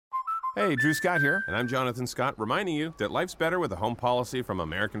Hey, Drew Scott here, and I'm Jonathan Scott, reminding you that life's better with a home policy from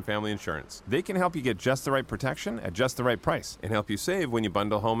American Family Insurance. They can help you get just the right protection at just the right price and help you save when you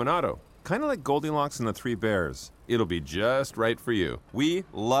bundle home and auto. Kind of like Goldilocks and the Three Bears. It'll be just right for you. We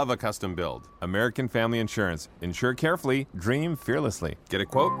love a custom build. American Family Insurance. Insure carefully, dream fearlessly. Get a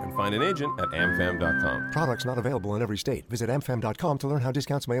quote and find an agent at amfam.com. Products not available in every state. Visit amfam.com to learn how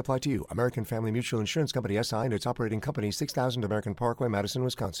discounts may apply to you. American Family Mutual Insurance Company, SI, and its operating company, 6000 American Parkway, Madison,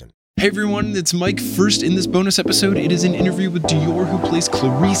 Wisconsin. Hey everyone, it's Mike. First, in this bonus episode, it is an interview with Dior, who plays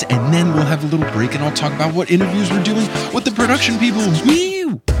Clarisse, and then we'll have a little break and I'll talk about what interviews we're doing with the production people.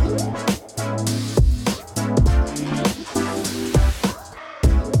 Woo!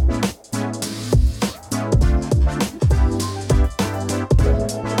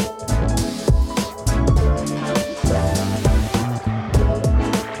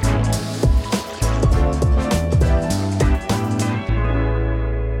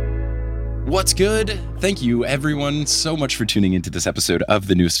 What's good? Thank you, everyone, so much for tuning into this episode of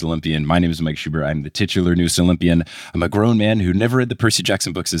The Newest Olympian. My name is Mike Schubert. I'm the titular Newest Olympian. I'm a grown man who never read the Percy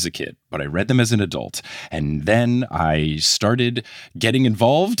Jackson books as a kid, but I read them as an adult. And then I started getting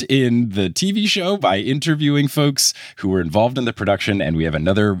involved in the TV show by interviewing folks who were involved in the production. And we have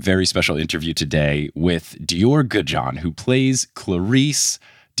another very special interview today with Dior Goodjohn, who plays Clarisse.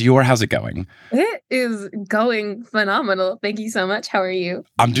 Dior, how's it going? It is going phenomenal. Thank you so much. How are you?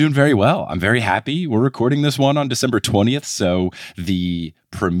 I'm doing very well. I'm very happy. We're recording this one on December 20th, so the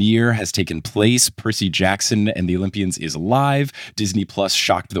premiere has taken place. Percy Jackson and the Olympians is live. Disney Plus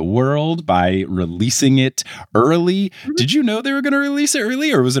shocked the world by releasing it early. Mm-hmm. Did you know they were going to release it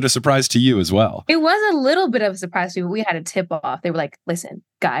early, or was it a surprise to you as well? It was a little bit of a surprise to me, but we had a tip off. They were like, listen,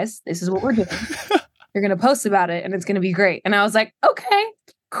 guys, this is what we're doing. You're going to post about it, and it's going to be great. And I was like, okay.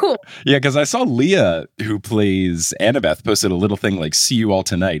 Cool. Yeah, because I saw Leah, who plays Annabeth, posted a little thing like, see you all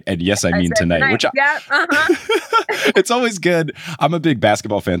tonight. And yes, I mean tonight. Which it's always good. I'm a big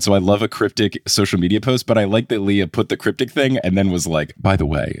basketball fan, so I love a cryptic social media post, but I like that Leah put the cryptic thing and then was like, by the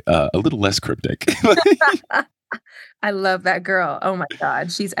way, a little less cryptic. I love that girl. Oh my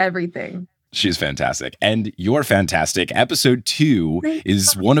God. She's everything. She's fantastic. And you're fantastic. Episode 2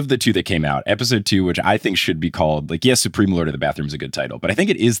 is one of the two that came out. Episode 2, which I think should be called, like, yes, Supreme Lord of the Bathroom is a good title, but I think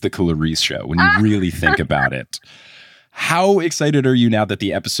it is the Clarisse show when you really think about it. How excited are you now that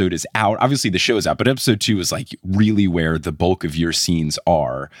the episode is out? Obviously, the show is out, but episode 2 is like really where the bulk of your scenes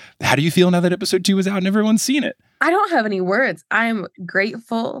are. How do you feel now that episode 2 is out and everyone's seen it? I don't have any words. I'm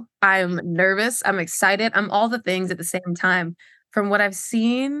grateful. I'm nervous. I'm excited. I'm all the things at the same time. From what I've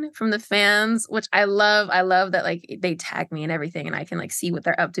seen from the fans, which I love that like they tag me and everything and I can like see what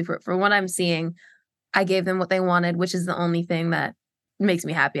they're up to. For what I'm seeing, I gave them what they wanted, which is the only thing that makes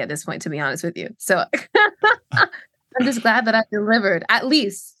me happy at this point, to be honest with you. So I'm just glad that I delivered, at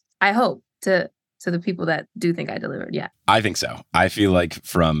least I hope, to the people that do think I delivered. Yeah. I think so. I feel like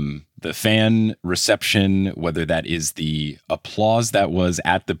from the fan reception, whether that is the applause that was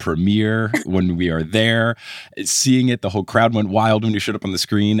at the premiere when we are there, seeing it, the whole crowd went wild when you showed up on the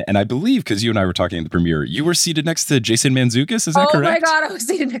screen. And I believe, because you and I were talking at the premiere, you were seated next to Jason Mantzoukas. Is that correct? Oh my God, I was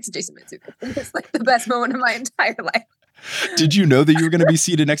seated next to Jason Mantzoukas. It's like the best moment of my entire life. Did you know that you were going to be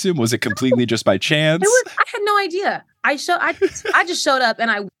seated next to him? Was it completely just by chance? I had no idea. I just showed up and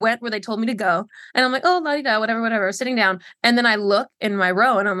I went where they told me to go. And I'm like, oh, la-di-da, whatever, sitting down. And then I look in my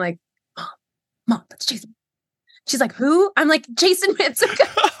row and I'm like, Mom, that's Jason. She's like, who? I'm like, Jason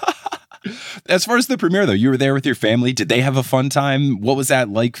Mantzoukas. As far as the premiere, though, you were there with your family. Did they have a fun time? What was that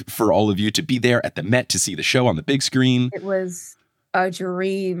like for all of you to be there at the Met to see the show on the big screen? It was a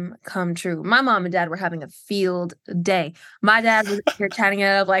dream come true. My mom and dad were having a field day. My dad was here chatting it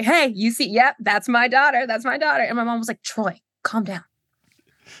up like, hey, you see, yep, that's my daughter. That's my daughter. And my mom was like, Troy, calm down.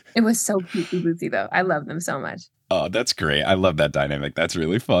 It was so cutesy bootsy, though. I love them so much. Oh, that's great. I love that dynamic. That's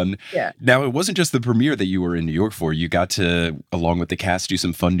really fun. Yeah. Now, it wasn't just the premiere that you were in New York for. You got to, along with the cast, do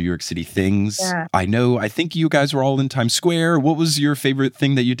some fun New York City things. Yeah. I think you guys were all in Times Square. What was your favorite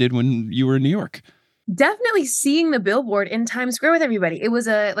thing that you did when you were in New York? Definitely seeing the billboard in Times Square with everybody. It was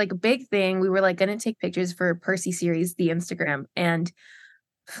a big thing. We were like going to take pictures for Percy series, the Instagram. And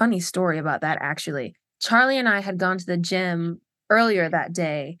funny story about that, actually. Charlie and I had gone to the gym earlier that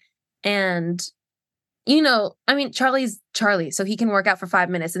day. And, you know, I mean, Charlie's Charlie, so he can work out for 5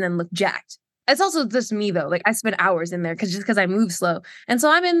 minutes and then look jacked. It's also just me, though. Like, I spend hours in there because I move slow. And so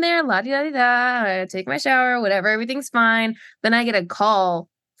I'm in there, la-di-da-di-da, I take my shower, whatever, everything's fine. Then I get a call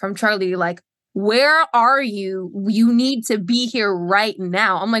from Charlie, like, where are you? You need to be here right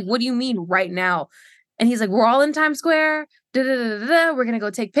now. I'm like, what do you mean right now? And he's like, we're all in Times Square. Da-da-da-da-da. We're going to go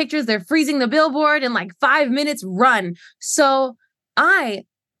take pictures. They're freezing the billboard in like 5 minutes, run. So I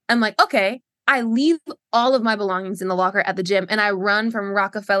I'm like, okay, I leave all of my belongings in the locker at the gym and I run from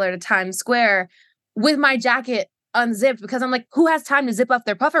Rockefeller to Times Square with my jacket unzipped because I'm like, who has time to zip up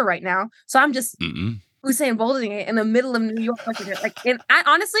their puffer right now? So I'm just Usain Bolting it in the middle of New York. Like, and I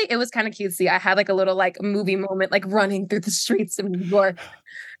honestly, it was kind of cutesy. I had like a little like movie moment, like running through the streets of New York.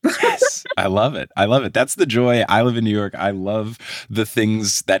 Yes, I love it. I love it. That's the joy. I live in New York. I love the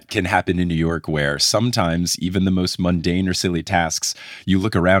things that can happen in New York where sometimes even the most mundane or silly tasks, you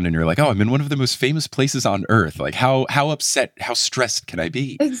look around and you're like, oh, I'm in one of the most famous places on earth. Like how upset, how stressed can I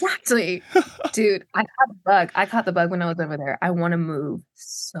be? Exactly. Dude, I caught the bug. I caught the bug when I was over there. I want to move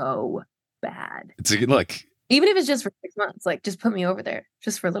so bad. It's a good look. Even if it's just for 6 months, like just put me over there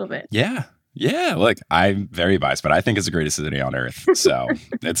just for a little bit. Yeah. Yeah, look, I'm very biased, but I think it's the greatest city on earth. So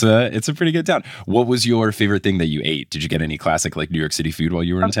it's a pretty good town. What was your favorite thing that you ate? Did you get any classic like New York City food while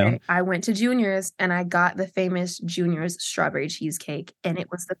you were in town? I went to Junior's and I got the famous Junior's strawberry cheesecake, and it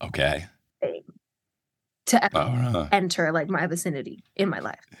was the thing to enter like my vicinity in my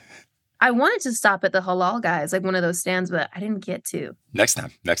life. I wanted to stop at the Halal Guys, like one of those stands, but I didn't get to. Next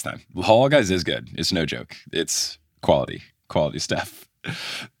time. Halal Guys is good. It's no joke. It's quality stuff.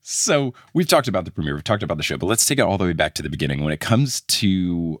 So we've talked about the premiere, we've talked about the show, but let's take it all the way back to the beginning. When it comes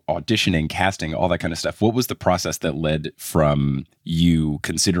to auditioning, casting, all that kind of stuff, what was the process that led from you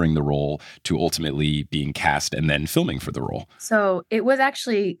considering the role to ultimately being cast and then filming for the role? So it was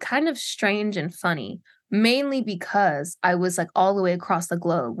actually kind of strange and funny, mainly because I was like all the way across the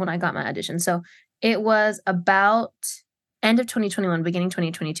globe when I got my audition. So it was about end of 2021, beginning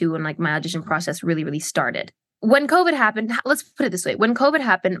 2022, when like my audition process really, really started. When COVID happened, let's put it this way. When COVID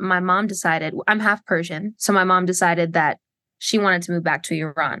happened, my mom decided, I'm half Persian. So my mom decided that she wanted to move back to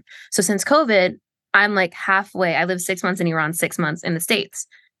Iran. So since COVID, I'm like halfway. I lived 6 months in Iran, 6 months in the States.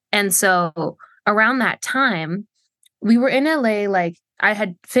 And so around that time, we were in LA, like I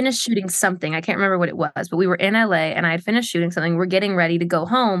had finished shooting something. I can't remember what it was, but we were in LA and I had finished shooting something. We're getting ready to go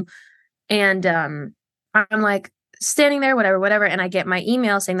home. And I'm like, standing there, whatever. And I get my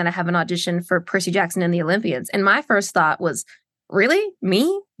email saying that I have an audition for Percy Jackson and the Olympians. And my first thought was, really?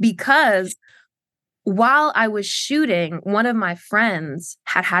 Me? Because while I was shooting, one of my friends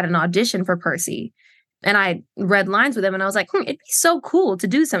had an audition for Percy. And I read lines with him and I was like, it'd be so cool to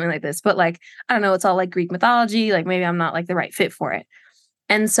do something like this. But like, I don't know, it's all like Greek mythology. Like maybe I'm not like the right fit for it.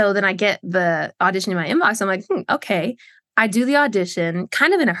 And so then I get the audition in my inbox. I'm like, okay. I do the audition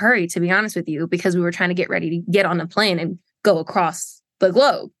kind of in a hurry, to be honest with you, because we were trying to get ready to get on the plane and go across the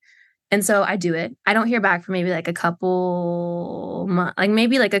globe. And so I do it. I don't hear back for maybe like a couple months, like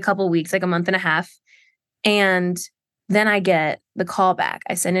maybe like a couple weeks, like a month and a half. And then I get the call back.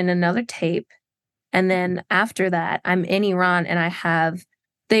 I send in another tape. And then after that, I'm in Iran and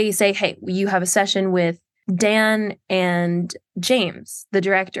they say, hey, you have a session with Dan and James, the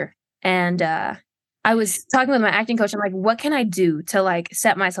director. And, I was talking with my acting coach. I'm like, what can I do to like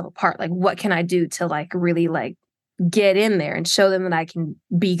set myself apart? Like, what can I do to like really like get in there and show them that I can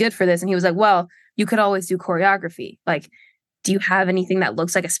be good for this? And he was like, well, you could always do choreography. Like, do you have anything that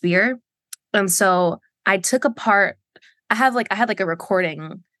looks like a spear? And so I took apart, I had like a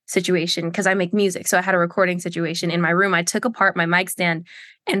recording situation because I make music. So I had a recording situation in my room. I took apart my mic stand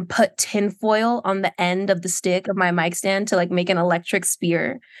and put tinfoil on the end of the stick of my mic stand to like make an electric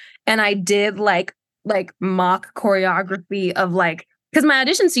spear. And I did like mock choreography of like, because my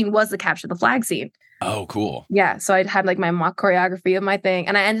audition scene was the capture the flag scene. Oh, cool. Yeah. So I had like my mock choreography of my thing.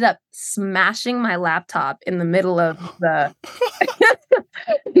 And I ended up smashing my laptop in the middle of the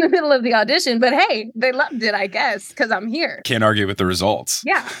in the middle of the audition. But hey, they loved it, I guess, because I'm here. Can't argue with the results.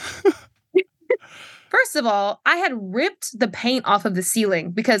 Yeah. First of all, I had ripped the paint off of the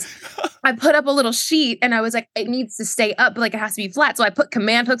ceiling because I put up a little sheet and I was like, it needs to stay up, but like it has to be flat. So I put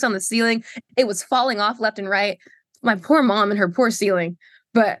command hooks on the ceiling. It was falling off left and right. My poor mom and her poor ceiling.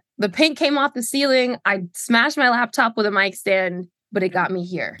 But the paint came off the ceiling. I smashed my laptop with a mic stand, but it got me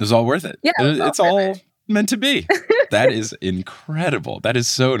here. It was all worth it. Yeah, it's all meant to be. That is incredible. That is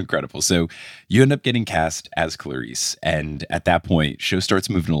so incredible. So you end up getting cast as Clarisse. And at that point, show starts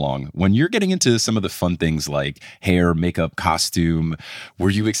moving along. When you're getting into some of the fun things like hair, makeup, costume, were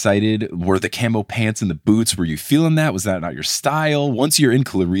you excited? Were the camo pants and the boots, were you feeling that? Was that not your style? Once you're in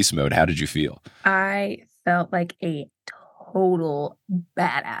Clarisse mode, how did you feel? I felt like a total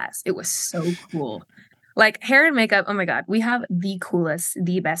badass. It was so cool. Like hair and makeup. Oh my God. We have the coolest,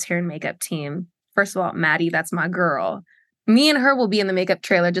 the best hair and makeup team. First of all, Maddie, that's my girl. Me and her will be in the makeup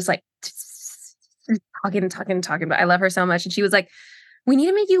trailer, just like talking. But I love her so much. And she was like, we need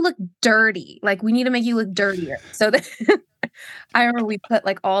to make you look dirty. Like, we need to make you look dirtier. So I remember we put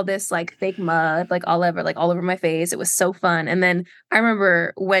like all this like fake mud like all over my face. It was so fun. And then I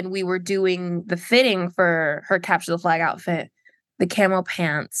remember when we were doing the fitting for her capture the flag outfit, the camo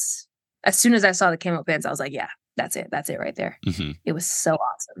pants. As soon as I saw the camo pants, I was like, yeah, that's it. That's it right there. Mm-hmm. It was so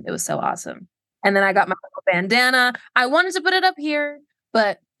awesome. It was so awesome. And then I got my little bandana. I wanted to put it up here,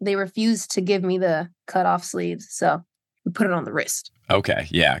 but they refused to give me the cutoff sleeves. So we put it on the wrist. Okay,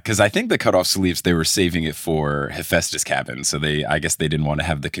 yeah, because I think the cutoff sleeves, they were saving it for Hephaestus' cabin. So I guess they didn't want to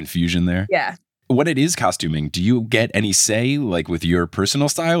have the confusion there. Yeah. When it is costuming, do you get any say like with your personal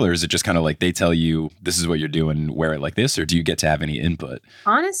style, or is it just kind of like they tell you this is what you're doing, wear it like this, or do you get to have any input?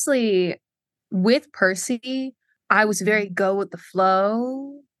 Honestly, with Percy, I was very go with the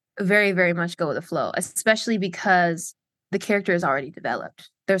flow, very, very much go with the flow, especially because the character is already developed.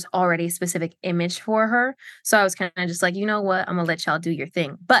 There's already a specific image for her. So I was kind of just like, you know what? I'm going to let y'all do your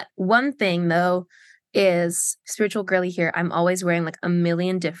thing. But one thing though, is spiritual girly here. I'm always wearing like a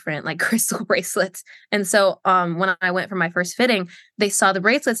million different like crystal bracelets. And so when I went for my first fitting, they saw the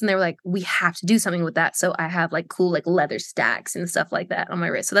bracelets and they were like, we have to do something with that. So I have like cool like leather stacks and stuff like that on my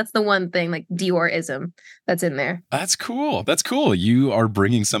wrist. So that's the one thing like Diorism that's in there. That's cool. That's cool. You are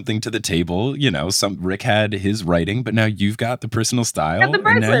bringing something to the table. You know, Rick had his writing, but now you've got the personal style,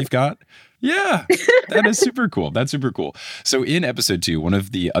 and now you've got. Yeah, that is super cool. That's super cool. So in episode 2, one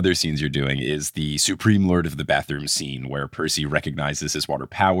of the other scenes you're doing is the Supreme Lord of the Bathroom scene where Percy recognizes his water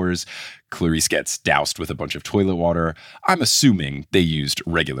powers. Clarisse gets doused with a bunch of toilet water. I'm assuming they used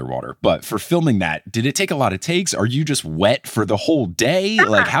regular water, but for filming that, did it take a lot of takes? Are you just wet for the whole day? Yeah.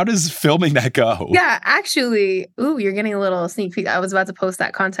 Like, how does filming that go? Yeah, actually, you're getting a little sneak peek. I was about to post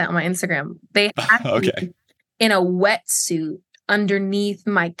that content on my Instagram. They had me in a wetsuit underneath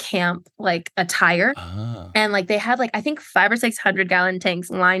my camp like attire, and like they had like I think 500 or 600 gallon tanks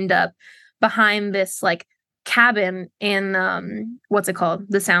lined up behind this like cabin in what's it called,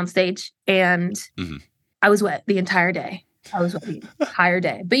 the soundstage, and I was wet the entire day.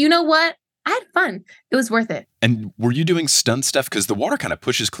 But you know what? I had fun. It was worth it. And were you doing stunt stuff? Because the water kind of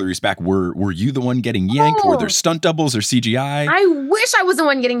pushes Clarisse back. Were you the one getting yanked? Were there stunt doubles or CGI? I wish I was the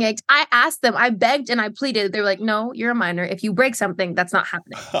one getting yanked. I asked them. I begged and I pleaded. They were like, no, you're a minor. If you break something, that's not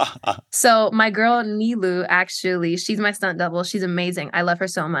happening. So my girl, Nilu, actually, she's my stunt double. She's amazing. I love her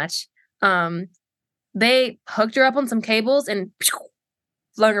so much. They hooked her up on some cables and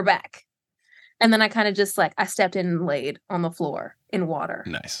flung her back. And then I kind of just like, I stepped in and laid on the floor in water.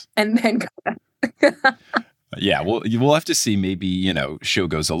 Nice. And then yeah, well, we'll have to see. Maybe, you know, show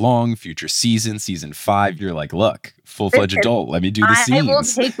goes along, future season 5, you're like, look, full-fledged adult, let me do the scenes. I will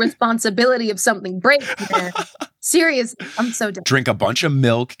take responsibility if something breaks, man. Seriously, I'm so done. Drink a bunch of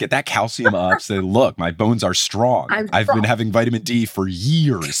milk, get that calcium up, say, look, my bones are strong. I've been having vitamin D for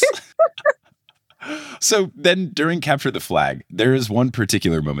years. So then during Capture the Flag, there is one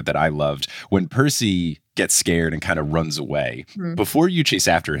particular moment that I loved when Percy gets scared and kind of runs away. Before you chase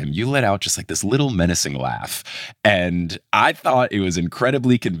after him, you let out just like this little menacing laugh. And I thought it was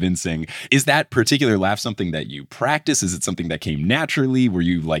incredibly convincing. Is that particular laugh something that you practice? Is it something that came naturally? Were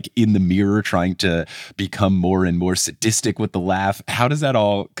you like in the mirror trying to become more and more sadistic with the laugh? How does that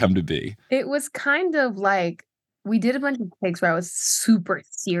all come to be? It was kind of like we did a bunch of takes where I was super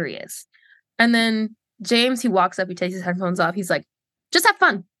serious. And then James, he walks up, he takes his headphones off. He's like, just have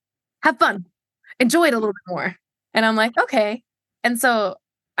fun. Have fun. Enjoy it a little bit more. And I'm like, okay. And so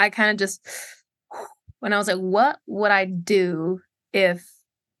I kind of just, when I was like, what would I do if,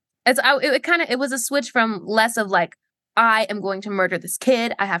 it was a switch from less of like, I am going to murder this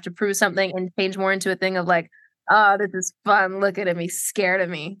kid. I have to prove something, and change more into a thing of like, oh, this is fun. Look at him. He's scared of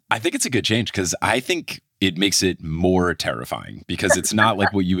me. I think it's a good change because I think it makes it more terrifying because it's not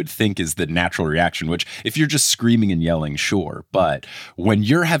like what you would think is the natural reaction, which if you're just screaming and yelling, sure. But when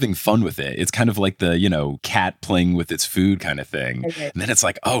you're having fun with it, it's kind of like the, you know, cat playing with its food kind of thing. Okay. And then it's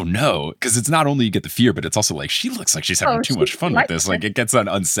like, oh no, because it's not only you get the fear, but it's also like, she looks like she's having too much fun with this. Like it gets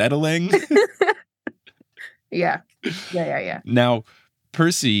unsettling. Yeah. Now,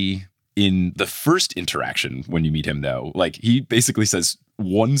 Percy, in the first interaction when you meet him though, like he basically says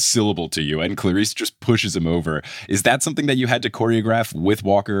one syllable to you and Clarisse just pushes him over. Is that something that you had to choreograph with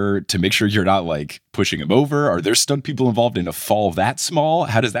Walker to make sure you're not like pushing him over? Are there stunt people involved in a fall that small?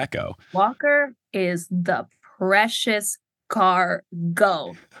 How does that go? Walker is the precious cargo.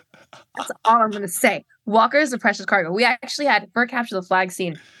 That's all I'm going to say. Walker is the precious cargo. We actually had, for Capture the Flag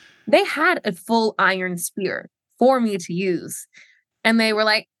scene, they had a full iron spear for me to use. And they were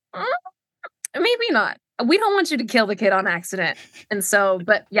like, maybe not. We don't want you to kill the kid on accident. And so,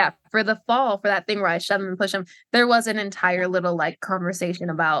 but yeah, for the fall, for that thing where I shove him and push him, there was an entire little like conversation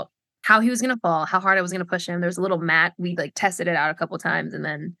about how he was gonna fall, how hard I was gonna push him. There's a little mat. We like tested it out a couple times, and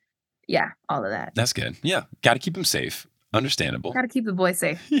then yeah, all of that. That's good. Yeah. Got to keep him safe. Understandable. Got to keep the boy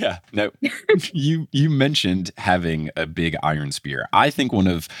safe. Yeah. Now, you mentioned having a big iron spear. I think one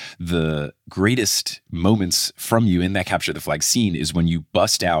of the greatest moments from you in that capture the flag scene is when you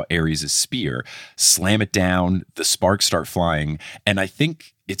bust out Ares' spear, slam it down, the sparks start flying, and I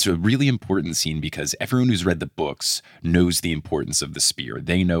think it's a really important scene because everyone who's read the books knows the importance of the spear.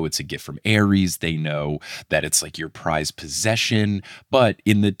 They know it's a gift from Ares. They know that it's like your prized possession. But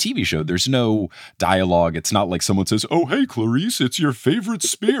in the TV show, there's no dialogue. It's not like someone says, "Oh, hey, Clarisse, it's your favorite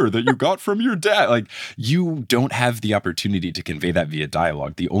spear that you got from your dad." Like, you don't have the opportunity to convey that via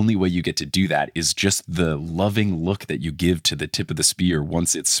dialogue. The only way you get to do that is just the loving look that you give to the tip of the spear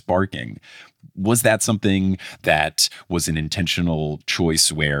once it's sparking. Was that something that was an intentional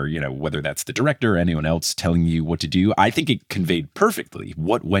choice where, whether that's the director or anyone else telling you what to do? I think it conveyed perfectly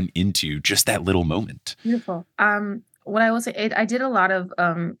what went into just that little moment. Beautiful. What I will say, I did a lot of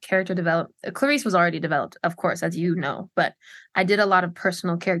character development. Clarisse was already developed, of course, as you know, but I did a lot of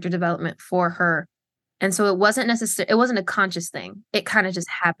personal character development for her. And so it wasn't a conscious thing. It kind of just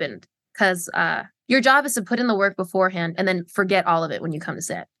happened because your job is to put in the work beforehand and then forget all of it when you come to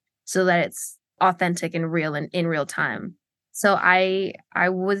set so that it's authentic and real and in real time. So I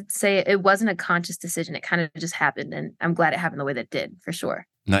would say it wasn't a conscious decision. It kind of just happened, and I'm glad it happened the way that it did, for sure.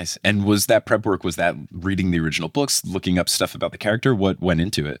 Nice. And was that prep work, was that reading the original books, looking up stuff about the character? What went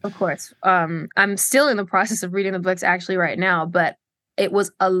into it? Of course. I'm still in the process of reading the books actually right now, but it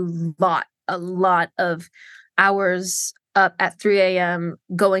was a lot of hours up at 3 a.m.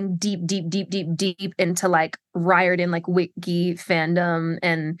 going deep into like Riordan, like wiki fandom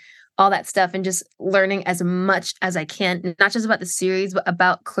and all that stuff, and just learning as much as I can, not just about the series, but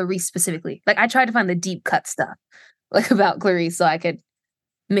about Clarisse specifically. Like, I tried to find the deep cut stuff, like about Clarisse, so I could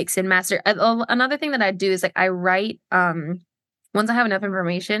mix and master. Another thing that I do is like I write. Once I have enough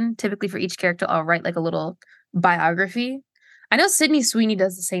information, typically for each character, I'll write like a little biography. I know Sydney Sweeney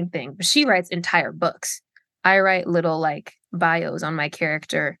does the same thing, but she writes entire books. I write little like bios on my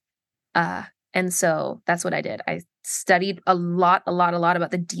character, and so that's what I did. I studied a lot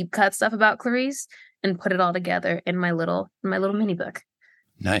about the deep cut stuff about Clarisse and put it all together in my little mini book.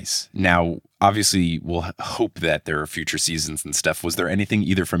 Nice. Now, obviously, we'll hope that there are future seasons and stuff. Was there anything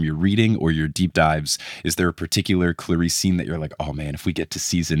either from your reading or your deep dives? Is there a particular Clarisse scene that you're like, oh man, if we get to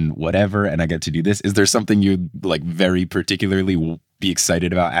season whatever and I get to do this, is there something you'd like very particularly be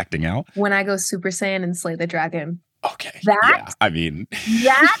excited about acting out? When I go Super Saiyan and slay the dragon. Okay. That? Yeah, I mean...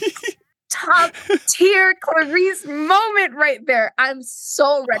 That top tier Clarisse moment right there. I'm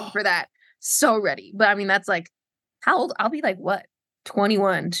so ready for that. So ready. But I mean, that's like, how old? I'll be like, what?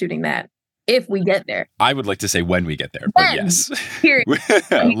 21 shooting that if we get there. I would like to say when we get there, but yes.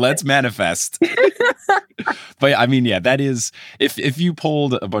 Let's manifest. But I mean, yeah, that is, if you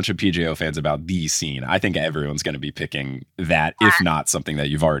polled a bunch of PJO fans about the scene, I think everyone's going to be picking that, if not something that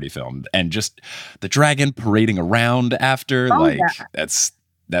you've already filmed. And just the dragon parading around after, that's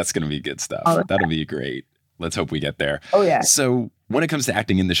going to be good stuff. That'll be great. Let's hope we get there. Oh, yeah. So when it comes to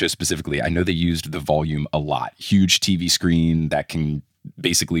acting in the show specifically, I know they used the volume a lot. Huge TV screen that can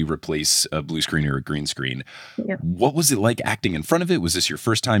basically replace a blue screen or a green screen. Yeah. What was it like acting in front of it? Was this your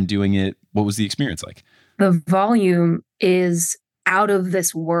first time doing it? What was the experience like? The volume is out of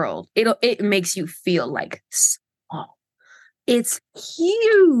this world. It makes you feel like small. It's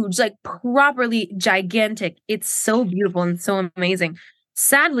huge, like properly gigantic. It's so beautiful and so amazing.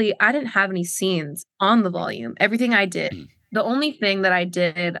 Sadly, I didn't have any scenes on the volume. Everything I did, the only thing that I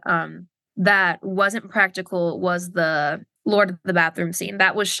did that wasn't practical was the Lord of the Bathroom scene.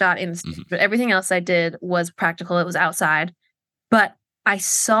 That was shot in, but everything else I did was practical. It was outside. But I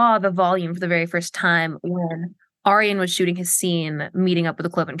saw the volume for the very first time when Arian was shooting his scene, meeting up with the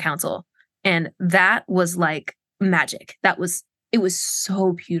Cloven Council. And that was like magic. It was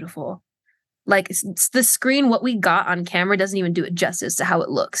so beautiful. Like the screen, what we got on camera doesn't even do it justice to how it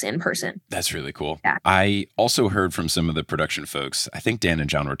looks in person. That's really cool. Yeah. I also heard from some of the production folks, I think Dan and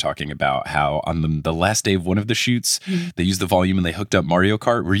John were talking about how on the last day of one of the shoots, they used the volume and they hooked up Mario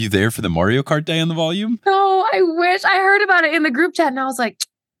Kart. Were you there for the Mario Kart day on the volume? No, I wish. I heard about it in the group chat and I was like,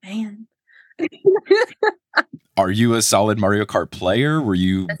 man. Are you a solid Mario Kart player? Were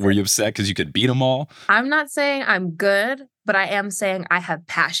you upset because you could beat them all? I'm not saying I'm good, but I am saying I have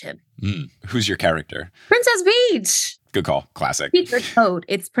passion. Who's your character? Princess Peach. Good call. Classic. Peach or Toad.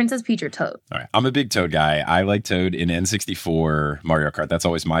 It's Princess Peach or Toad. All right. I'm a big Toad guy. I like Toad in N64 Mario Kart. That's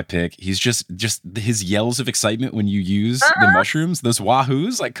always my pick. He's just his yells of excitement when you use the mushrooms, those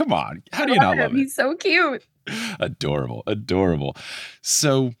wahoos. Like, come on. How do you not love it? He's so cute. Adorable. Adorable.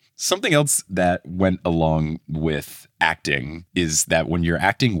 So something else that went along with acting is that when you're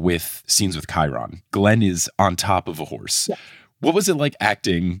acting with scenes with Chiron, Glenn is on top of a horse. Yeah. What was it like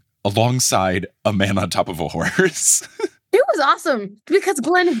acting alongside a man on top of a horse? It was awesome because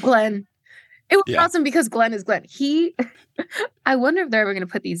Glenn is Glenn. It was awesome because Glenn is Glenn. I wonder if they're ever going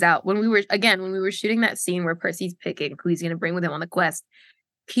to put these out. When we were shooting that scene where Percy's picking who he's going to bring with him on the quest,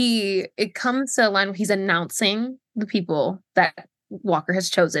 it comes to a line where he's announcing the people that Walker has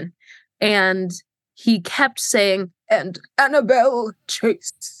chosen. And he kept saying, and Annabelle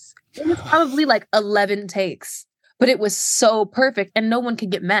Chase. It was probably like 11 takes, but it was so perfect and no one could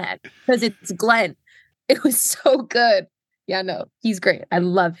get mad because it's Glenn. It was so good. Yeah, no, he's great. I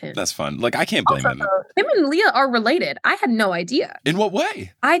love him. That's fun. Like, I can't blame him. Him and Leah are related. I had no idea. In what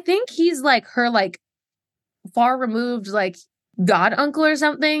way? I think he's like her, like, far removed, like, god uncle or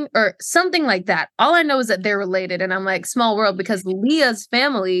something like that. All I know is that they're related. And I'm like, small world, because Leah's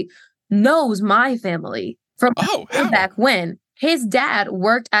family knows my family from back when. His dad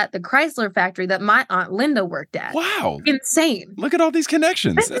worked at the Chrysler factory that my Aunt Linda worked at. Wow. Insane. Look at all these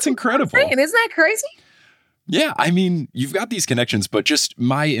connections. That's incredible. Insane. Isn't that crazy? Yeah, I mean, you've got these connections, but just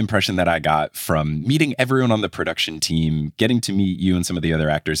my impression that I got from meeting everyone on the production team, getting to meet you and some of the other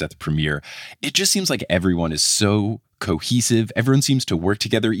actors at the premiere, it just seems like everyone is so cohesive. Everyone seems to work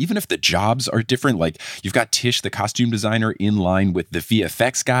together, even if the jobs are different. Like, you've got Tish, the costume designer, in line with the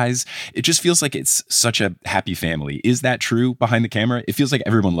VFX guys. It just feels like it's such a happy family. Is that true behind the camera? It feels like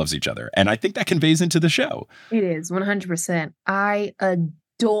everyone loves each other. And I think that conveys into the show. It is, 100%. I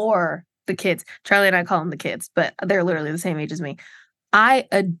adore the kids. Charlie and I call them the kids, but they're literally the same age as me. I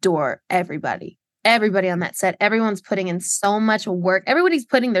adore everybody. Everybody on that set. Everyone's putting in so much work. Everybody's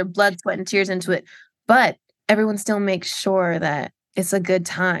putting their blood, sweat, and tears into it. But everyone still makes sure that it's a good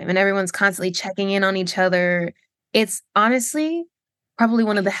time. And everyone's constantly checking in on each other. It's honestly probably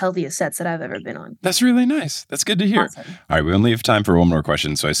one of the healthiest sets that I've ever been on. That's really nice. That's good to hear. Awesome. All right, we only have time for one more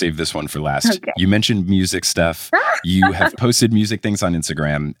question, so I saved this one for last. Okay. You mentioned music stuff. You have posted music things on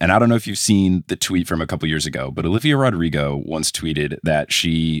Instagram, and I don't know if you've seen the tweet from a couple years ago, but Olivia Rodrigo once tweeted that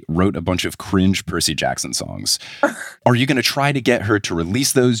she wrote a bunch of cringe Percy Jackson songs. Are you going to try to get her to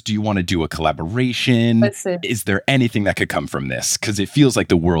release those? Do you want to do a collaboration? Listen. Is there anything that could come from this? Because it feels like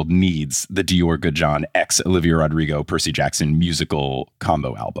the world needs the Dior Goodjohn x Olivia Rodrigo Percy Jackson musical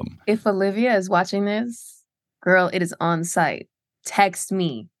combo album. If Olivia is watching this, girl, it is on site. Text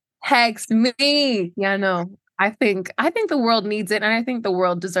me. Yeah, no. I think the world needs it, and I think the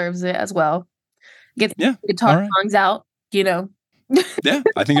world deserves it as well. Get guitar songs out, you know. Yeah,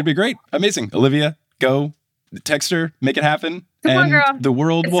 I think it'd be great. Amazing. Olivia, go. Text her, make it happen, and the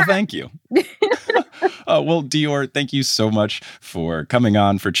world will thank you. Well, Dior, thank you so much for coming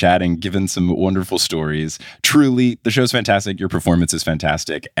on, for chatting, giving some wonderful stories. Truly, the show's fantastic. Your performance is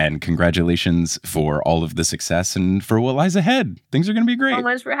fantastic. And congratulations for all of the success and for what lies ahead. Things are going to be great. So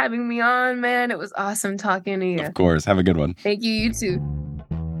much for having me on, man. It was awesome talking to you. Of course. Have a good one. Thank you. You too.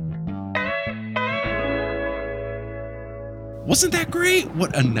 Wasn't that great?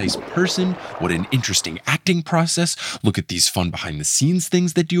 What a nice person. What an interesting acting process. Look at these fun behind the scenes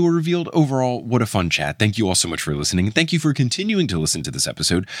things that Dior revealed. Overall, what a fun chat. Thank you all so much for listening. And thank you for continuing to listen to this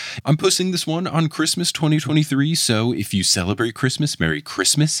episode. I'm posting this one on Christmas 2023. So if you celebrate Christmas, Merry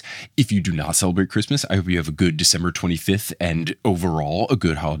Christmas. If you do not celebrate Christmas, I hope you have a good December 25th and overall a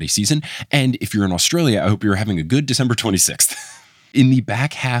good holiday season. And if you're in Australia, I hope you're having a good December 26th. In the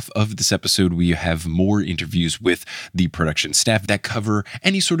back half of this episode, we have more interviews with the production staff that cover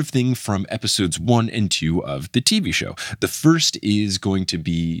any sort of thing from episodes 1 and 2 of the TV show. The first is going to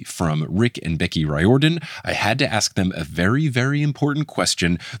be from Rick and Becky Riordan. I had to ask them a very, very important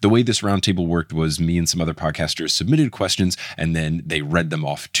question. The way this roundtable worked was me and some other podcasters submitted questions, and then they read them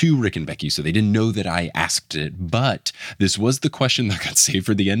off to Rick and Becky, so they didn't know that I asked it. But this was the question that got saved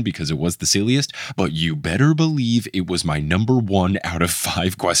for the end because it was the silliest, but you better believe it was my number one out of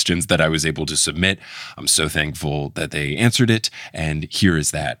 5 questions that I was able to submit. I'm so thankful that they answered it. And here is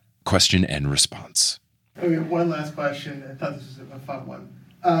that question and response. Okay, one last question. I thought this was a fun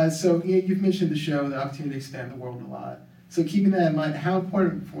one. So you've mentioned the show, the opportunity to expand the world a lot. So keeping that in mind, how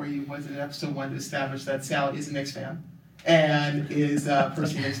important for you was it in episode 1 to establish that Sally is a Knicks fan and is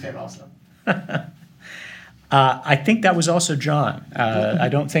Percy a Knicks fan also? I think that was also John. I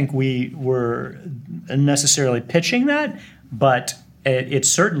don't think we were necessarily pitching that, but it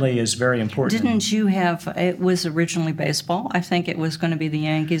certainly is very important. Didn't you have, it was originally baseball. I think it was going to be the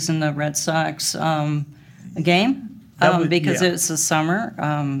Yankees and the Red Sox game. Because it's the summer,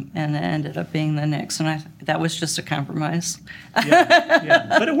 and it ended up being the Knicks, and that was just a compromise.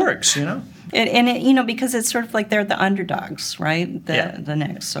 But it works, Because it's sort of like they're the underdogs, right? The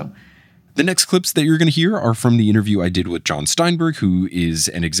Knicks. So. The next clips that you're going to hear are from the interview I did with John Steinberg, who is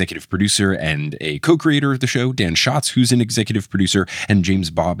an executive producer and a co-creator of the show, Dan Schatz, who's an executive producer, and James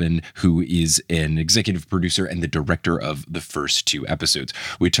Bobbin, who is an executive producer and the director of the first 2 episodes.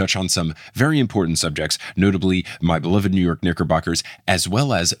 We touch on some very important subjects, notably my beloved New York Knickerbockers, as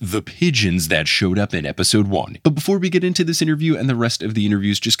well as the pigeons that showed up in episode 1. But before we get into this interview and the rest of the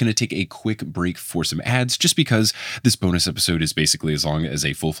interviews, just going to take a quick break for some ads, just because this bonus episode is basically as long as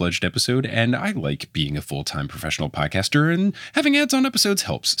a full-fledged episode. And I like being a full-time professional podcaster, and having ads on episodes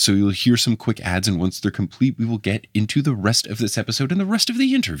helps. So you'll hear some quick ads, and once they're complete, we will get into the rest of this episode and the rest of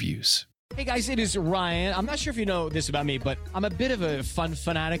the interviews. Hey guys, it is Ryan. I'm not sure if you know this about me, but I'm a bit of a fun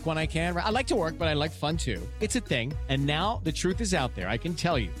fanatic when I can. I like to work, but I like fun too. It's a thing. And now the truth is out there. I can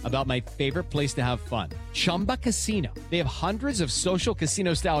tell you about my favorite place to have fun. Chumba Casino. They have hundreds of social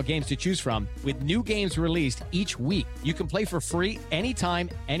casino style games to choose from with new games released each week. You can play for free anytime,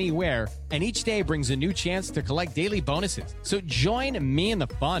 anywhere. And each day brings a new chance to collect daily bonuses. So join me in the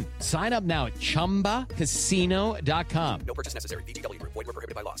fun. Sign up now at ChumbaCasino.com. No purchase necessary. VGW Group. Void where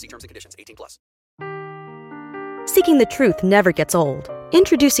prohibited by law. See terms and conditions. 18+. Seeking the truth never gets old.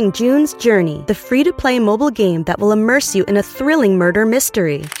 Introducing June's Journey, the free-to-play mobile game that will immerse you in a thrilling murder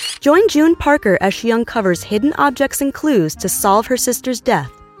mystery. Join June Parker as she uncovers hidden objects and clues to solve her sister's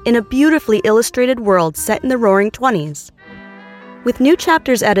death in a beautifully illustrated world set in the Roaring '20s. With new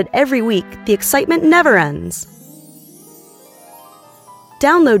chapters added every week, the excitement never ends.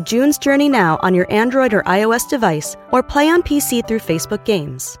 Download June's Journey now on your Android or iOS device, or play on PC through Facebook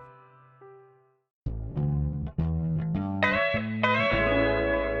Games.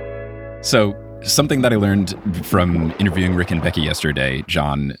 So, something that I learned from interviewing Rick and Becky yesterday,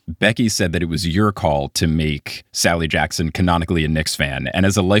 John, Becky said that it was your call to make Sally Jackson canonically a Knicks fan. And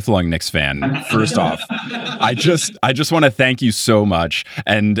as a lifelong Knicks fan, first off, I just want to thank you so much.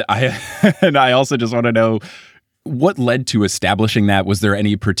 And I also just want to know, what led to establishing that? Was there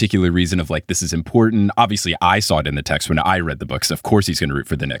any particular reason of like, this is important? Obviously, I saw it in the text when I read the books. Of course, he's going to root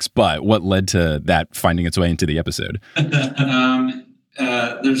for the Knicks. But what led to that finding its way into the episode?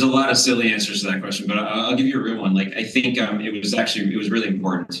 There's a lot of silly answers to that question, but I'll give you a real one. Like, I think it was really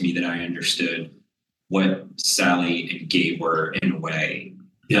important to me that I understood what Sally and Gabe were in a way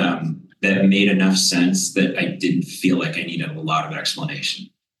that made enough sense that I didn't feel like I needed a lot of explanation.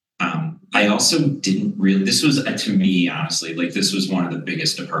 I also didn't really, this was, to me, honestly, like this was one of the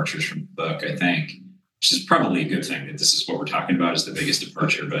biggest departures from the book, I think, which is probably a good thing that this is what we're talking about is the biggest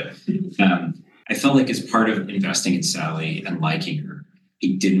departure. But I felt like as part of investing in Sally and liking her, I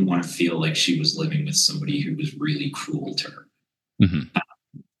didn't want to feel like she was living with somebody who was really cruel to her. Mm-hmm.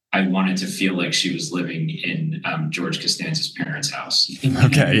 I wanted to feel like she was living in George Costanza's parents' house.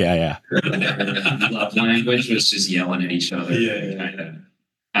 Okay, yeah. Love language was just yelling at each other. Yeah.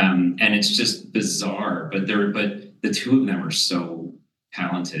 And it's just bizarre, but the two of them are so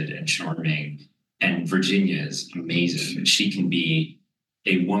talented and charming, and Virginia is amazing. She can be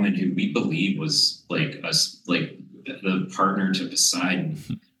a woman who we believe was like the partner to Poseidon,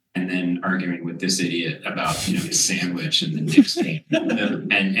 and then arguing with this idiot about his sandwich and the Knicks game,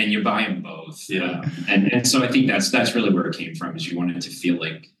 and you buy them both. Yeah, and so I think that's really where it came from. Is you wanted to feel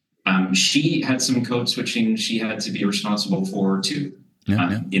like she had some code switching she had to be responsible for too.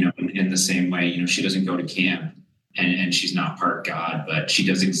 In the same way, she doesn't go to camp and she's not part God, but she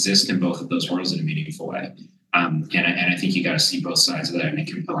does exist in both of those worlds in a meaningful way. And I think you got to see both sides of that in a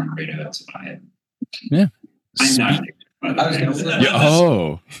compelling way to buy it. Yeah. I'm not. It's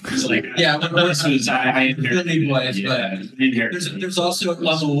like, I there's also on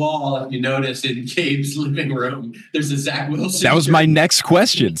the wall, if you notice, in Gabe's living room, there's a Zach Wilson. That was my next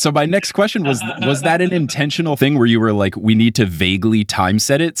question. So my next question was that an intentional thing where you were like, we need to vaguely time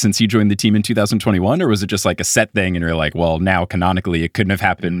set it since you joined the team in 2021, or was it just like a set thing and you're like, well, now canonically it couldn't have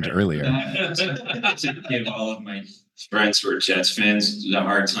happened earlier? To give all of my friends who are Jets fans a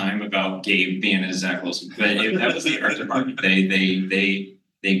hard time about Gabe being a Zach Wilson, but that was the art department. They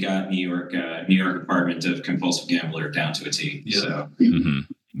got New York Department of Compulsive Gambler down to a T. Yeah. So. Mm-hmm.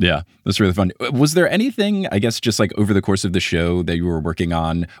 Yeah, that's really fun. Was there anything, I guess, just like over the course of the show that you were working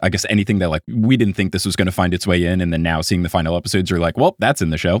on? I guess anything that like we didn't think this was going to find its way in, and then now seeing the final episodes, you're like, well, that's in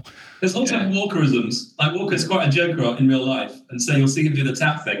the show. There's lots of Walkerisms. Like Walker's quite a joker in real life, and so you'll see him do the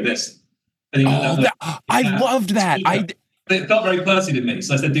tap thing. This. I loved that. it felt very Percy to me,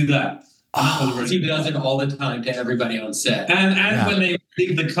 so I said, do that. He does it all the time to everybody on set. And when they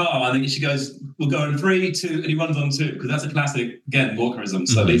leave the car, I think she goes, we'll go in 3, 2, and he runs on 2, because that's a classic, again, Walkerism.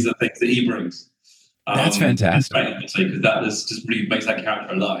 So these are things that he brings. That's fantastic. Because that just really makes that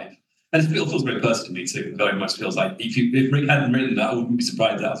character alive. And it feels very Percy to me too. It very much feels like if Rick hadn't written that, I wouldn't be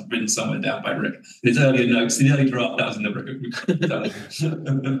surprised that was written somewhere down by Rick. In his earlier notes, in the early draft, that was in the Rick.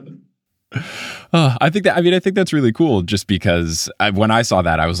 I think that's really cool, just because when I saw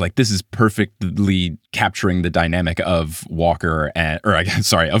that, I was like, this is perfectly capturing the dynamic of Walker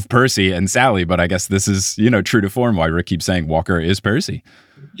of Percy and Sally. But I guess this is, true to form, why Rick keeps saying Walker is Percy.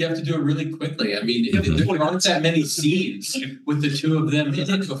 You have to do it really quickly. I mean, there aren't that many scenes with the two of them in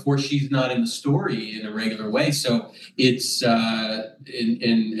it before she's not in the story in a regular way. So it's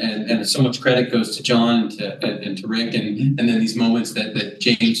and so much credit goes to John and to Rick, and then these moments that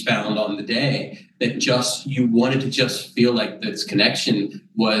James found on the day that you wanted to just feel like this connection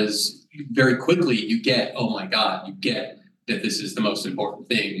was very quickly. You get, oh my God, you get that this is the most important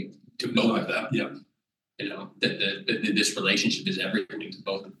thing to both of them. Yeah. That this relationship is everything to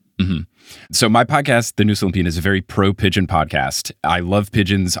both of them. Mm-hmm. So my podcast, The Noose Olympian, is a very pro-pigeon podcast. I love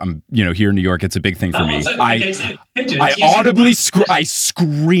pigeons. I'm, here in New York, it's a big thing for me. I audibly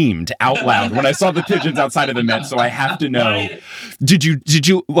screamed out loud when I saw the pigeons outside of the Met. So I have to know, did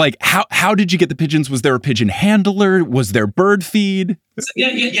you like, how did you get the pigeons? Was there a pigeon handler? Was there bird feed?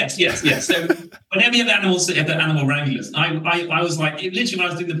 Yes. So whenever you have animals, you have the animal wranglers. I was like, literally when I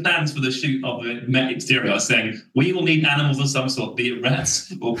was doing the plans for the shoot of the Met exterior, I was saying, we will need animals of some sort, be it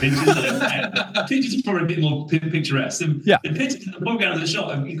rats or pigeons. Pigeons are probably a bit more picturesque. The pigeons in the foreground of the shot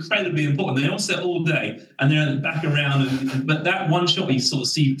are incredibly important. They all sit all day and they're in the back around. But that one shot where you sort of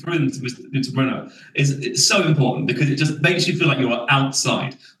see through them to Bruno it's so important, because it just makes you feel like you're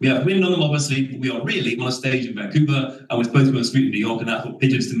outside. We have wind on them, obviously, but we are really on a stage in Vancouver, and we're supposed to be on a street in New York, and that's what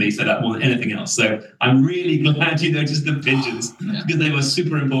pigeons to me said that more than anything else. So I'm really glad you noticed the pigeons, because they were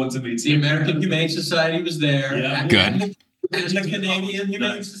super important to me too. The American Humane Society was there. Yeah. Good. The Canadian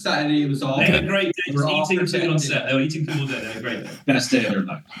Humane Society was all. They had a great day. Eating food on set. They were eating food all day. They had a great day. Best day of their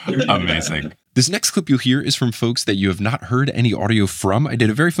life. Amazing. This next clip you'll hear is from folks that you have not heard any audio from. I did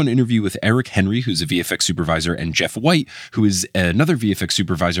a very fun interview with Eric Henry, who's a VFX supervisor, and Jeff White, who is another VFX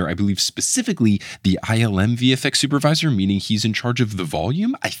supervisor, I believe specifically the ILM VFX supervisor, meaning he's in charge of the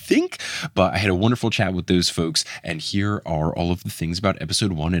volume, I think. But I had a wonderful chat with those folks, and here are all of the things about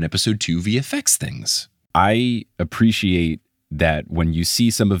episode 1 and episode 2 VFX things. I appreciate that when you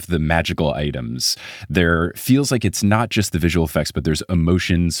see some of the magical items, there feels like it's not just the visual effects, but there's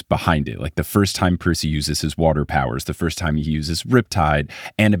emotions behind it. Like the first time Percy uses his water powers, the first time he uses Riptide,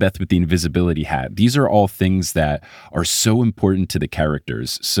 Annabeth with the invisibility hat. These are all things that are so important to the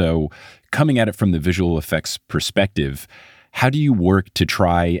characters. So coming at it from the visual effects perspective, how do you work to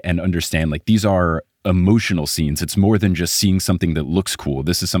try and understand, like, these are emotional scenes? It's more than just seeing something that looks cool.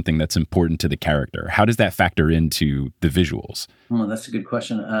 This is something that's important to the character. How does that factor into the visuals? Well, that's a good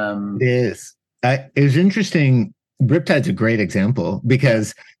question. It is. It was interesting. Riptide's a great example,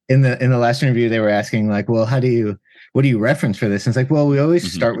 because in the last interview they were asking, like, well, what do you reference for this? And it's like, well, we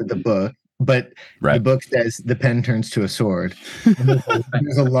always start with the book, but the book says the pen turns to a sword.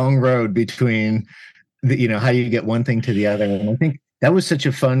 There's a long road between how you get one thing to the other. And I think that was such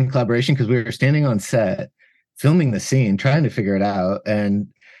a fun collaboration, because we were standing on set, filming the scene, trying to figure it out. And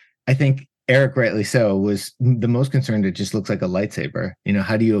I think Eric, rightly so, was the most concerned. It just looks like a lightsaber.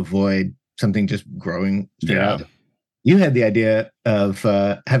 How do you avoid something just growing straight out? You had the idea of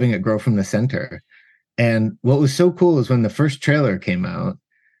having it grow from the center. And what was so cool is when the first trailer came out,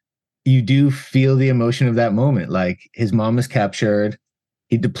 you do feel the emotion of that moment. Like, his mom is captured.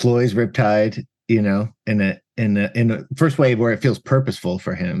 He deploys Riptide, in a first wave where it feels purposeful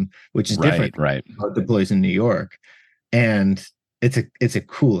for him, which is different. Right. How it deploys in New York, and it's a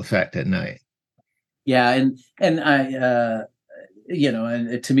cool effect at night. Yeah, and I,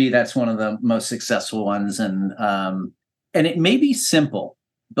 and to me that's one of the most successful ones, and it may be simple,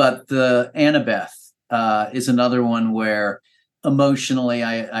 but the Annabeth is another one where emotionally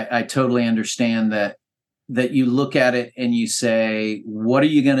I totally understand that you look at it and you say, what are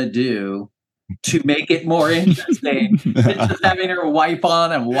you going to do to make it more interesting than just having her wipe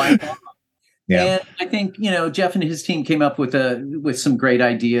on and wipe off? Yeah. And I think, Jeff and his team came up with some great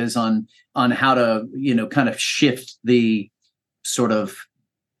ideas on how to, kind of shift the sort of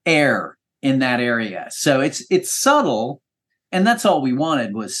air in that area. So it's subtle, and that's all we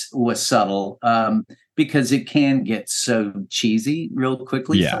wanted was subtle, because it can get so cheesy real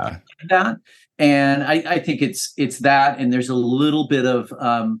quickly. Yeah. Like that. And I think it's that, and there's a little bit of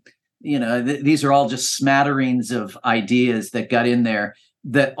these are all just smatterings of ideas that got in there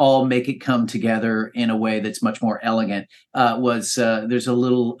that all make it come together in a way that's much more elegant. There's a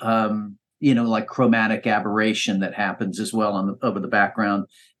little, like chromatic aberration that happens as well over the background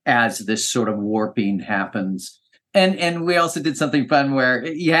as this sort of warping happens. And we also did something fun where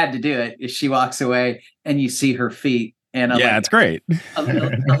you had to do it. If she walks away and you see her feet, and it's great.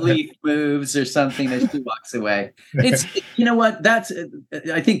 a leaf moves or something as she walks away. It's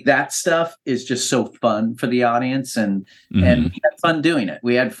I think that stuff is just so fun for the audience, and we had fun doing it.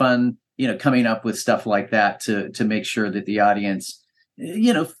 We had fun, coming up with stuff like that to make sure that the audience,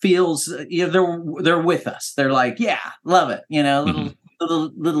 feels they're with us. They're like, yeah, love it.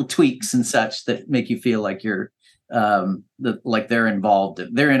 Little tweaks and such that make you feel like you're like they're involved.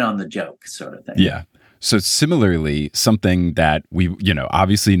 They're in on the joke, sort of thing. Yeah. So similarly, something that we,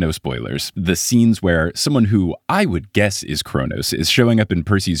 obviously no spoilers, the scenes where someone who I would guess is Kronos is showing up in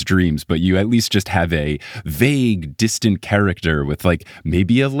Percy's dreams, but you at least just have a vague, distant character with like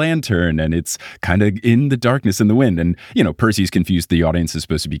maybe a lantern, and it's kind of in the darkness and the wind. And, Percy's confused. The audience is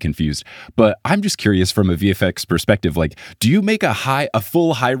supposed to be confused. But I'm just curious from a VFX perspective, like, do you make a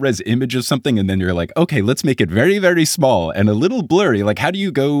full high-res image of something and then you're like, okay, let's make it very, very small and a little blurry? Like, how do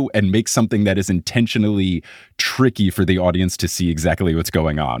you go and make something that is intentionally tricky for the audience to see exactly what's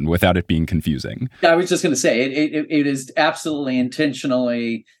going on without it being confusing? I was just going to say it is absolutely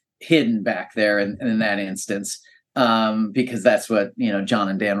intentionally hidden back there in that instance, because that's what John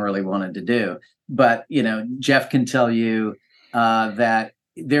and Dan really wanted to do. But Jeff can tell you that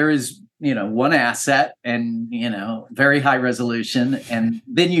there is one asset and very high resolution, and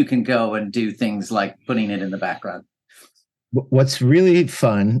then you can go and do things like putting it in the background. What's really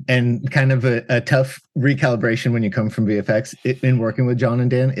fun and kind of a tough recalibration when you come from VFX in working with John and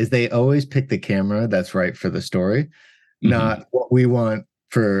Dan is they always pick the camera that's right for the story, not what we want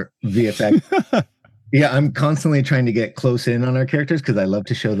for VFX. Yeah, I'm constantly trying to get close in on our characters because I love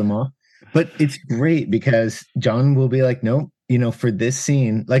to show them off. But it's great because John will be like, no, for this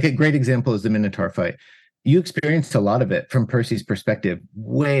scene, like a great example is the Minotaur fight. You experienced a lot of it from Percy's perspective,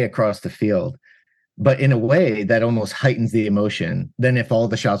 way across the field, but in a way that almost heightens the emotion than if all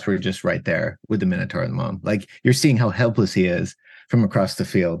the shots were just right there with the Minotaur and the mom. Like you're seeing how helpless he is from across the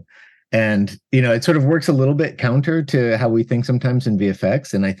field. And, it sort of works a little bit counter to how we think sometimes in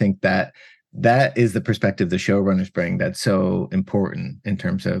VFX. And I think that is the perspective the showrunners bring that's so important in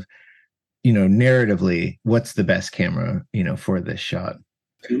terms of, narratively, what's the best camera, for this shot.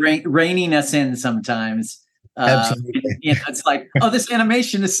 Reining us in sometimes. Absolutely. It's like, oh, this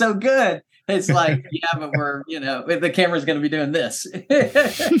animation is so good. It's like, yeah, but we're, the camera's going to be doing this.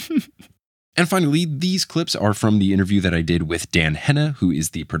 And finally, these clips are from the interview that I did with Dan Henna, who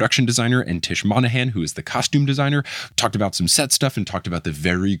is the production designer, and Tish Monahan, who is the costume designer. Talked about some set stuff and talked about the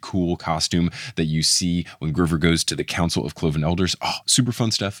very cool costume that you see when Grover goes to the Council of Cloven Elders. Oh, super fun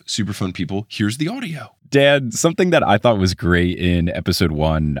stuff, super fun people. Here's the audio. Dan, something that I thought was great in episode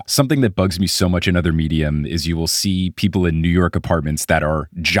 1, something that bugs me so much in other medium is you will see people in New York apartments that are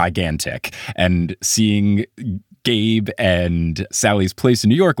gigantic, and seeing Gabe and Sally's place in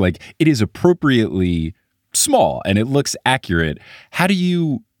New York, like it is appropriately small and it looks accurate. How do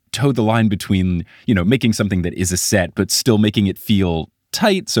you toe the line between, making something that is a set, but still making it feel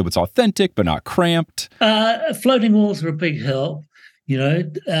tight so it's authentic, but not cramped? Floating walls are a big help,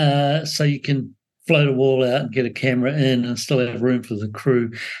 so you can float a wall out and get a camera in and still have room for the crew.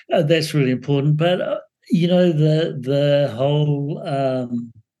 That's really important. But, the whole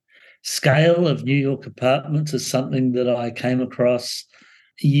scale of New York apartments is something that I came across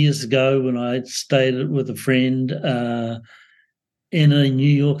years ago when I stayed with a friend in a New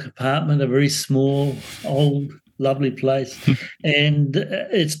York apartment, a very small, old, lovely place. And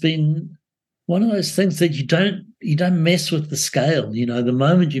it's been one of those things that you don't mess with the scale. The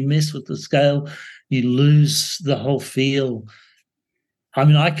moment you mess with the scale, you lose the whole feel. I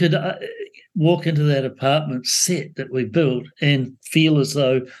mean, I could walk into that apartment set that we built and feel as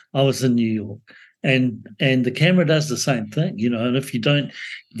though I was in New York. And the camera does the same thing, and if you don't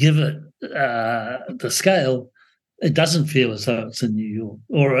give it the scale, it doesn't feel as though it's in New York,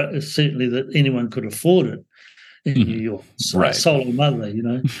 or certainly that anyone could afford it in New York. So right. Solo mother,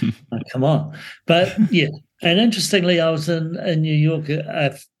 come on. But yeah, and interestingly, I was in New York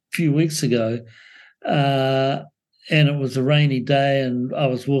a few weeks ago, and it was a rainy day, and I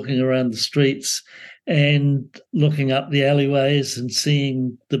was walking around the streets and looking up the alleyways and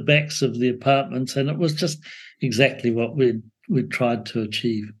seeing the backs of the apartments, and it was just exactly what we'd tried to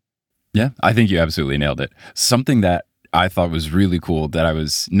achieve. Yeah, I think you absolutely nailed it. Something that I thought was really cool that I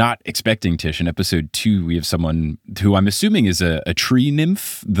was not expecting, Tish. In episode 2, we have someone who I'm assuming is a tree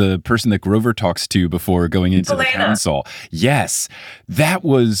nymph, the person that Grover talks to before going into the council. Yes, that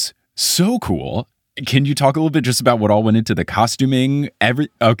was so cool. Can you talk a little bit just about what all went into the costuming?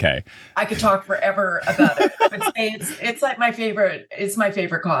 Okay. I could talk forever about it. It's like my favorite. It's my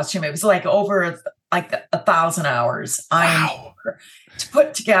favorite costume. It was like over like 1,000 hours. Wow. To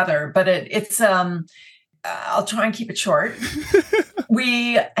put together, but it's I'll try and keep it short.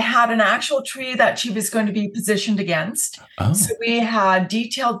 We had an actual tree that she was going to be positioned against. Oh. So we had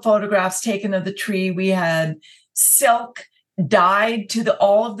detailed photographs taken of the tree. We had silk dyed to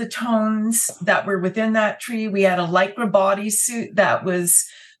all of the tones that were within that tree. We had a lycra bodysuit that was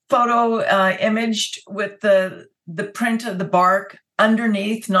photo imaged with the print of the bark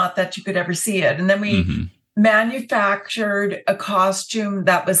underneath, not that you could ever see it. And then we manufactured a costume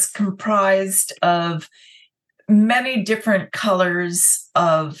that was comprised of many different colors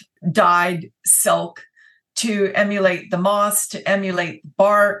of dyed silk to emulate the moss, to emulate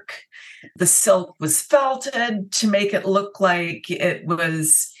bark. The silk was felted to make it look like it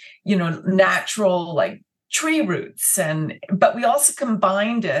was, natural, like tree roots. But we also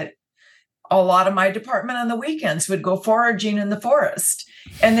combined it. A lot of my department on the weekends would go foraging in the forest,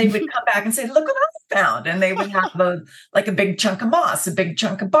 and they would come back and say, "Look what I found!" And they would have a big chunk of moss, a big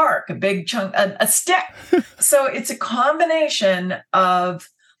chunk of bark, a big chunk, a stick. So it's a combination of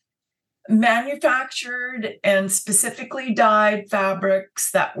manufactured and specifically dyed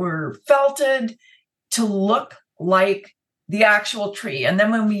fabrics that were felted to look like the actual tree. And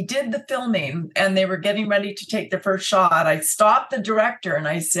then when we did the filming and they were getting ready to take the first shot, I stopped the director and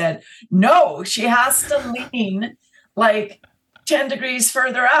I said, "No, she has to lean like 10 degrees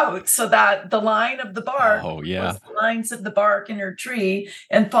further out so that the line of the bark was the lines of the bark in her tree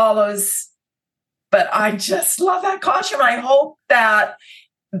and follows." But I just love that costume. I hope that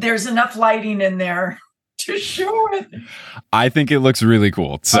there's enough lighting in there to show it. I think it looks really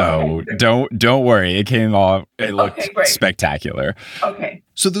cool. So don't worry. It came off. It looked spectacular. Okay.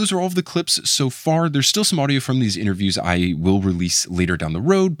 So those are all of the clips so far. There's still some audio from these interviews I will release later down the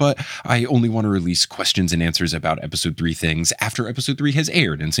road, but I only want to release questions and answers about episode 3 things after episode 3 has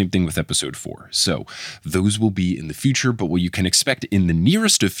aired, and same thing with episode 4. So those will be in the future, but what you can expect in the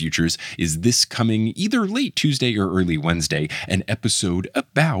nearest of futures is this coming either late Tuesday or early Wednesday, an episode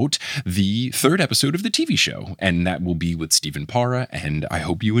about the 3rd episode of the TV show, and that will be with Stephen Parra, and I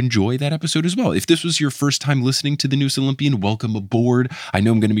hope you enjoy that episode as well. If this was your first time listening to The Newest Olympian, welcome aboard. I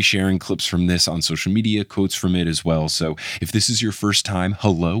know I'm going to be sharing clips from this on social media, quotes from it as well. So if this is your first time,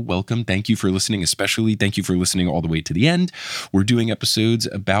 hello, welcome. Thank you for listening, especially thank you for listening all the way to the end. We're doing episodes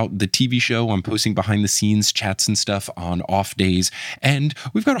about the TV show. I'm posting behind the scenes chats and stuff on off days. And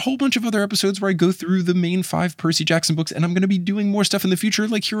we've got a whole bunch of other episodes where I go through the main 5 Percy Jackson books, and I'm going to be doing more stuff in the future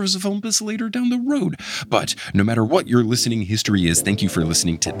like Heroes of Olympus later down the road. But no matter what your listening history is, thank you for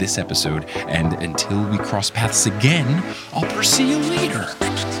listening to this episode. And until we cross paths again, I'll Percy you later.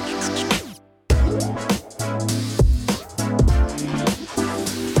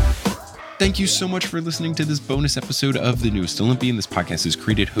 Thank you so much for listening to this bonus episode of The Newest Olympian. This podcast is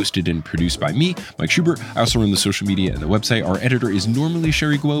created, hosted, and produced by me, Mike Schubert. I also run the social media and the website. Our editor is normally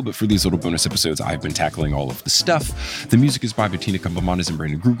Sherry Guo, but for these little bonus episodes, I've been tackling all of the stuff. The music is by Bettina Campamanes and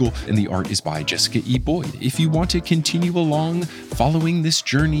Brandon Grugel, and the art is by Jessica E. Boyd. If you want to continue along following this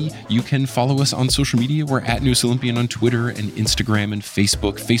journey, you can follow us on social media. We're at Newest Olympian on Twitter and Instagram and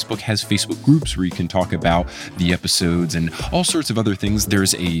Facebook. Facebook has Facebook groups where you can talk about the episodes and all sorts of other things.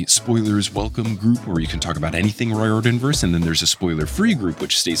 There's a spoilers welcome group where you can talk about anything Roy Ardenverse, and then there's a spoiler-free group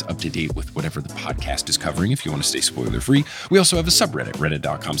which stays up to date with whatever the podcast is covering if you want to stay spoiler-free. We also have a subreddit,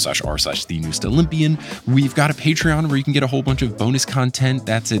 reddit.com/r/TheNewestOlympian. We've got a Patreon where you can get a whole bunch of bonus content.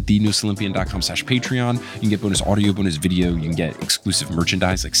 That's at thenewestolympian.com/Patreon. You can get bonus audio, bonus video. You can get exclusive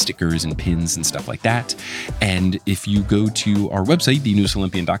merchandise like stickers and pins and stuff like that. And if you go to our website,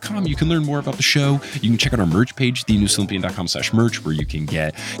 thenewestolympian.com, you can learn more about the show. You can check out our merch page, thenewestolympian.com/merch, where you can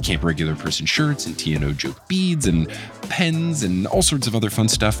get Camp Regular Person shirts and TNO joke beads and pens and all sorts of other fun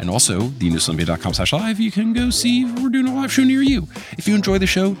stuff. And also, thenewestolympian.com/live, you can go see if we're doing a live show near you. If you enjoy the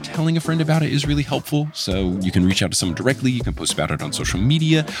show, telling a friend about it is really helpful. So you can reach out to someone directly. You can post about it on social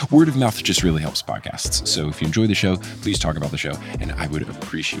media. Word of mouth just really helps podcasts. So if you enjoy the show, please talk about the show, and I would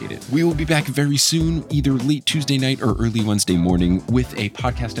appreciate it. We will be back very soon, either late Tuesday night or early Wednesday morning, with a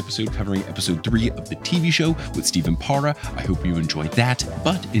podcast episode covering episode 3 of the TV show with Stephen Parra. I hope you enjoyed that.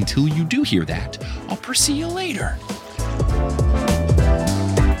 But until you do hear that, I'll Percy you later.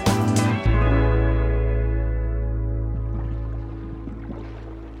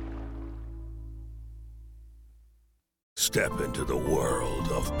 Step into the world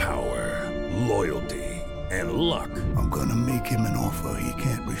of power, loyalty, and luck. I'm gonna make him an offer he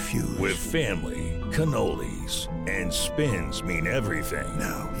can't refuse. With family, cannolis, and spins mean everything.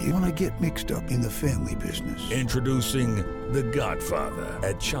 Now, you wanna get mixed up in the family business. Introducing The Godfather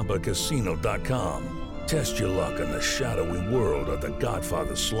at ChumbaCasino.com. Test your luck in the shadowy world of The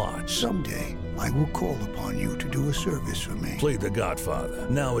Godfather slot. Someday, I will call upon you to do a service for me. Play The Godfather,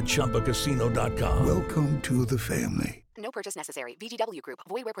 now at ChumbaCasino.com. Welcome to the family. No purchase necessary. VGW Group.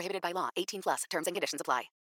 Void where prohibited by law. 18+. Terms and conditions apply.